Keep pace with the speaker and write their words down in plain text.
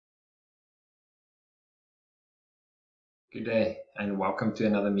Good day and welcome to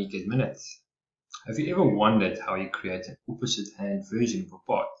another MecadMinute. Have you ever wondered how you create an opposite hand version of a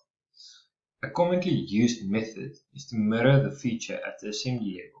part? A commonly used method is to mirror the feature at the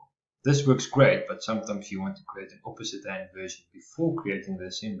assembly level. This works great, but sometimes you want to create an opposite hand version before creating the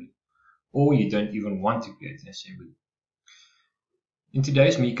assembly, or you don't even want to create an assembly. In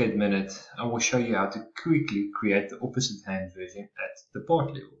today's MecadMinute, I will show you how to quickly create the opposite hand version at the part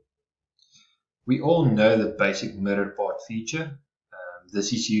level. We all know the basic mirror part feature.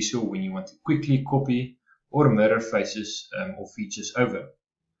 This is useful when you want to quickly copy or mirror faces or features over.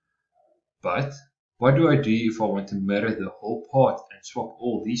 But what do I do if I want to mirror the whole part and swap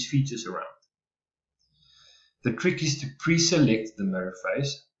all these features around? The trick is to pre-select the mirror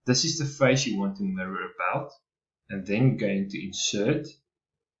face. This is the face you want to mirror about, and then go into Insert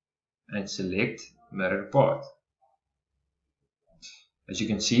and select Mirror Part. As you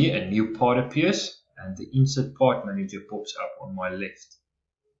can see, a new part appears and the Insert Part Manager pops up on my left.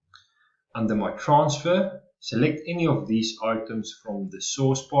 Under my transfer, select any of these items from the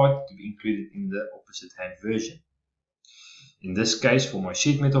source part to be included in the opposite hand version. In this case, for my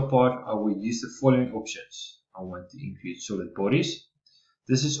sheet metal part, I will use the following options. I want to include solid bodies.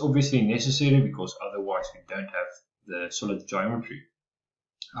 This is obviously necessary because otherwise we don't have the solid geometry.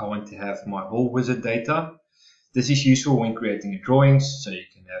 I want to have my hole wizard data. This is useful when creating drawings, so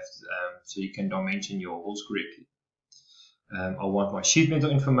you can dimension your holes correctly. I want my sheet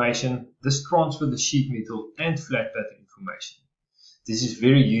metal information. This transfers the sheet metal and flat pattern information. This is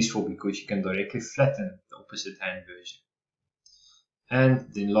very useful because you can directly flatten the opposite hand version.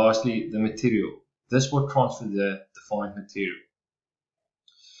 And then lastly, the material. This will transfer the defined material.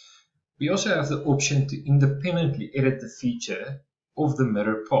 We also have the option to independently edit the feature of the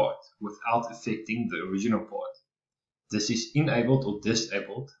mirror part without affecting the original part. This is enabled or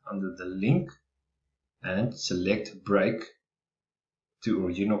disabled under the link and select break to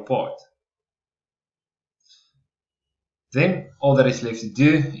original part. Then all that is left to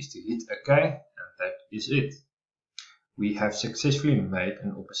do is to hit OK, and that is it. We have successfully made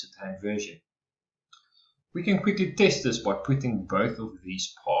an opposite hand version. We can quickly test this by putting both of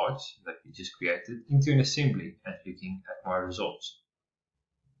these parts that we just created into an assembly and looking at my results.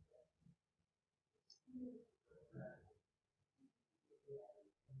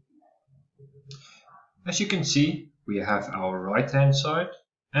 As you can see, we have our right hand side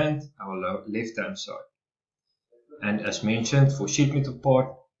and our left hand side. And as mentioned, for sheet metal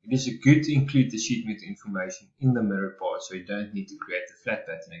part, it is good to include the sheet metal information in the mirror part so you don't need to create the flat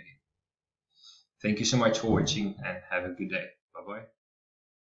pattern again. Thank you so much for watching and have a good day. Bye bye.